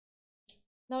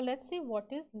Now let's see what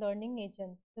is learning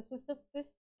agent. This is the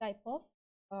fifth type of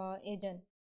agent.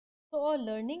 So a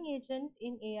learning agent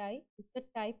in AI is the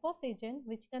type of agent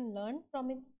which can learn from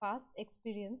its past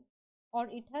experience or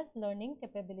it has learning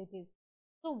capabilities.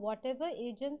 So whatever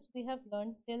agents we have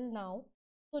learned till now,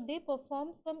 so they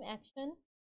perform some action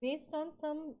based on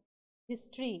some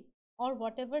history or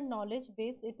whatever knowledge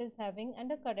base it is having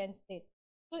and a current state.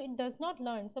 So it does not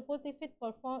learn. Suppose if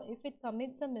it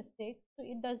commits a mistake, so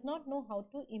it does not know how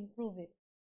to improve it.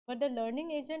 But the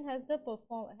learning agent has the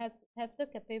have the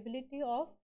capability of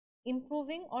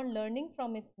improving or learning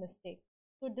from its mistake.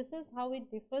 So this is how it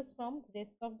differs from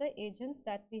rest of the agents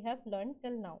that we have learned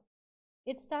till now.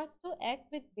 It starts to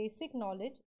act with basic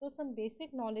knowledge, so some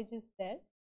basic knowledge is there,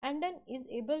 and then is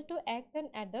able to act and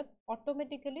adapt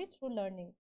automatically through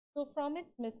learning. So from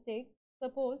its mistakes,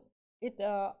 suppose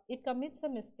it commits a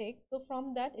mistake, so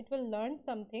from that it will learn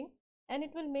something and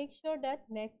it will make sure that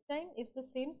next time if the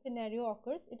same scenario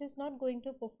occurs, it is not going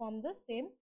to perform the same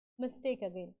mistake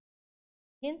again.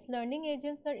 Hence, learning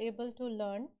agents are able to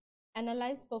learn,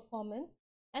 analyze performance,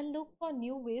 and look for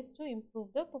new ways to improve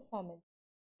the performance.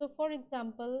 So, for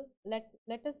example,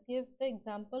 let us give the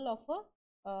example of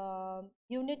a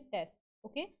unit test.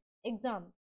 Okay, exam.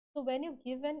 So, when you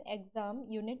give an exam,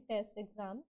 unit test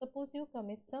exam, suppose you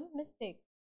commit some mistake.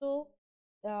 So,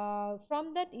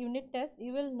 from that unit test,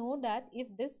 you will know that if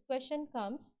this question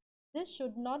comes, this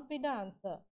should not be the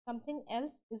answer. Something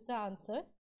else is the answer.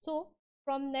 So,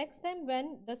 from next time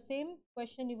when the same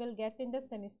question you will get in the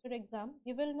semester exam,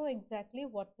 you will know exactly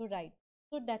what to write.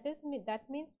 So that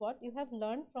means what you have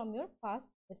learned from your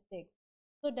past mistakes.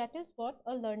 So that is what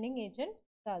a learning agent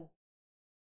does.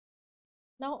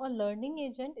 Now a learning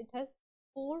agent, it has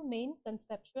four main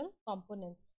conceptual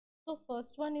components. So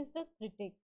first one is the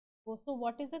critic. So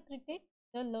what is a critic?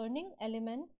 The learning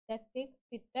element that takes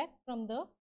feedback from the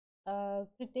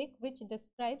critic, which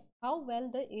describes how well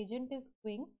the agent is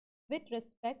doing with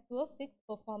respect to a fixed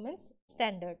performance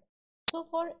standard. So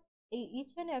for each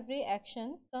and every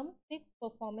action, some fixed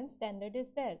performance standard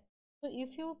is there. So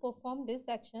if you perform this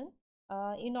action,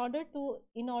 in order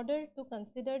to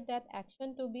consider that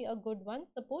action to be a good one,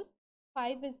 suppose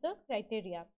 5 is the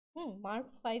criteria.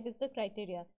 Marks 5 is the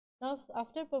criteria. Now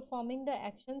after performing the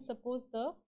action, suppose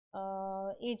the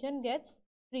agent gets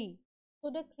 3. So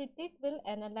the critic will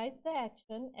analyze the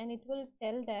action and it will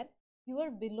tell that you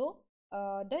are below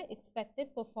the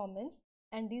expected performance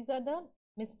and these are the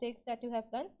mistakes that you have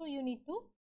done, so you need to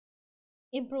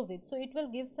improve it. So it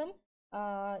will give some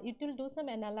it will do some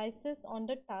analysis on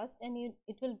the task and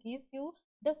it will give you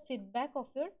the feedback of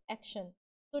your action.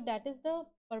 So that is the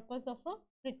purpose of a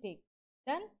critic.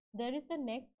 Then there is the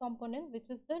next component, which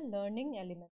is the learning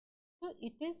element. So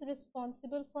it is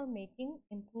responsible for making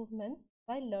improvements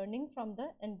by learning from the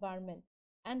environment.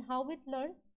 And how it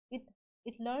learns? It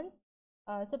learns,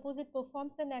 suppose it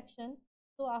performs an action.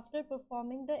 So after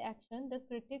performing the action, the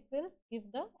critic will give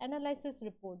the analysis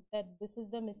report that this is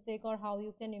the mistake or how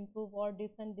you can improve or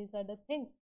this and these are the things.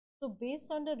 So based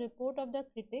on the report of the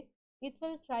critic, it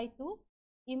will try to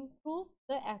improve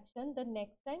the action the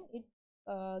next time it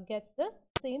gets the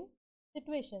same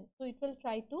situation. So it will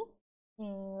try to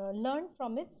learn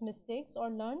from its mistakes or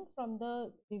learn from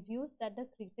the reviews that the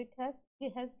critic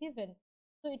has given.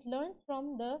 So it learns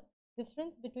from the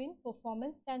difference between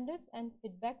performance standards and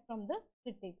feedback from the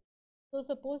critics. So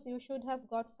suppose you should have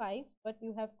got 5 but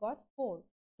you have got 4.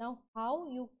 Now how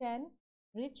you can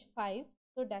reach 5?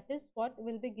 So that is what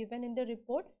will be given in the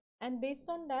report, and based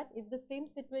on that, if the same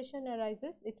situation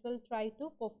arises, it will try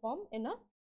to perform in a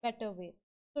better way.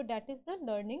 So that is the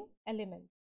learning element.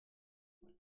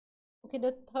 Okay,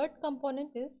 the third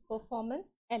component is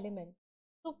performance element.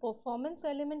 So performance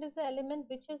element is the element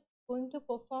which is going to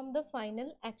perform the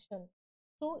final action.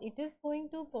 So it is going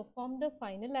to perform the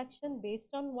final action based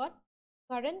on what?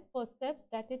 Current percepts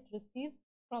that it receives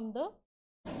from the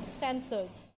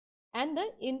sensors and the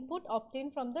input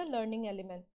obtained from the learning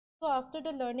element. So after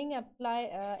the learning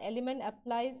element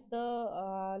applies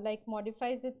the like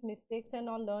modifies its mistakes and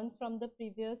all, learns from the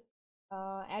previous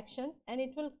actions, and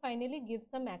it will finally give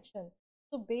some action.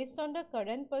 So based on the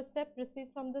current percept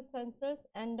received from the sensors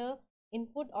and the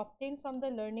input obtained from the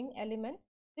learning element,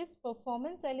 this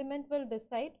performance element will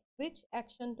decide which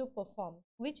action to perform,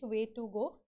 which way to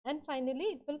go, and finally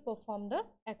it will perform the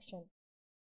action.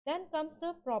 Then comes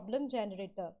the problem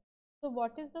generator. So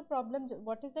what is the problem?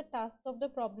 What is the task of the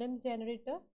problem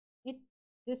generator? It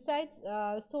decides,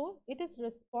 so it is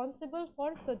responsible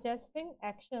for suggesting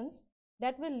actions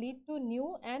that will lead to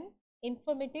new and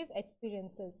informative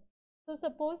experiences. So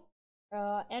suppose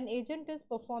an agent is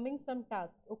performing some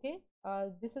task. Okay,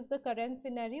 this is the current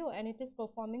scenario and it is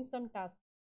performing some task.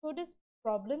 So this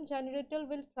problem generator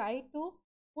will try to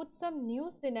put some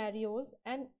new scenarios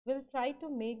and will try to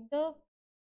make the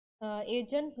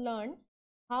agent learn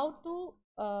how to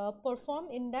perform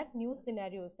in that new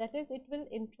scenarios. That is, it will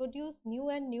introduce new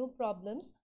and new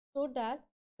problems so that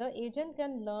the agent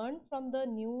can learn from the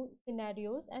new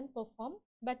scenarios and perform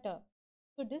better.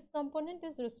 So this component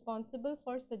is responsible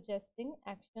for suggesting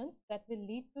actions that will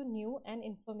lead to new and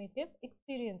informative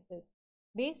experiences.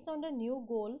 Based on the new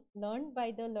goal learned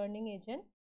by the learning agent,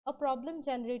 a problem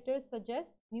generator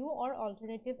suggests new or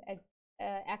alternative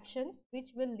actions which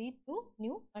will lead to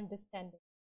new understanding.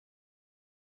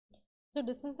 So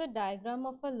this is the diagram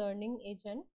of a learning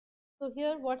agent. So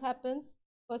here what happens,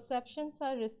 perceptions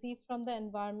are received from the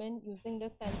environment using the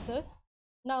sensors.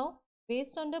 Now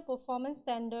based on the performance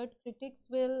standard, critics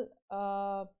will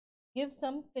give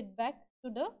some feedback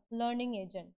to the learning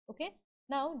agent. Okay,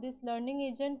 now this learning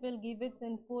agent will give its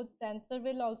input, sensor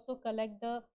will also collect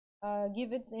the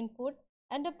give its input,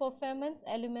 and the performance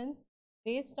element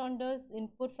based on the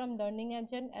input from learning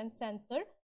agent and sensor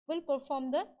will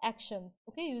perform the actions.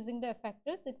 Okay, using the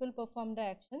effectors it will perform the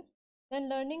actions. Then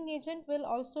learning agent will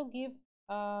also give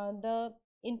the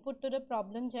input to the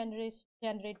problem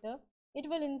generator. It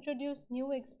will introduce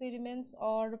new experiments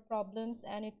or problems,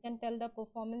 and it can tell the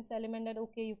performance element that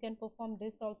okay, you can perform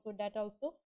this also, that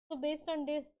also. So based on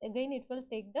this again it will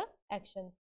take the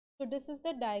action. So this is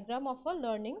the diagram of a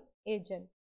learning agent.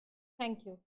 Thank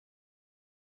you.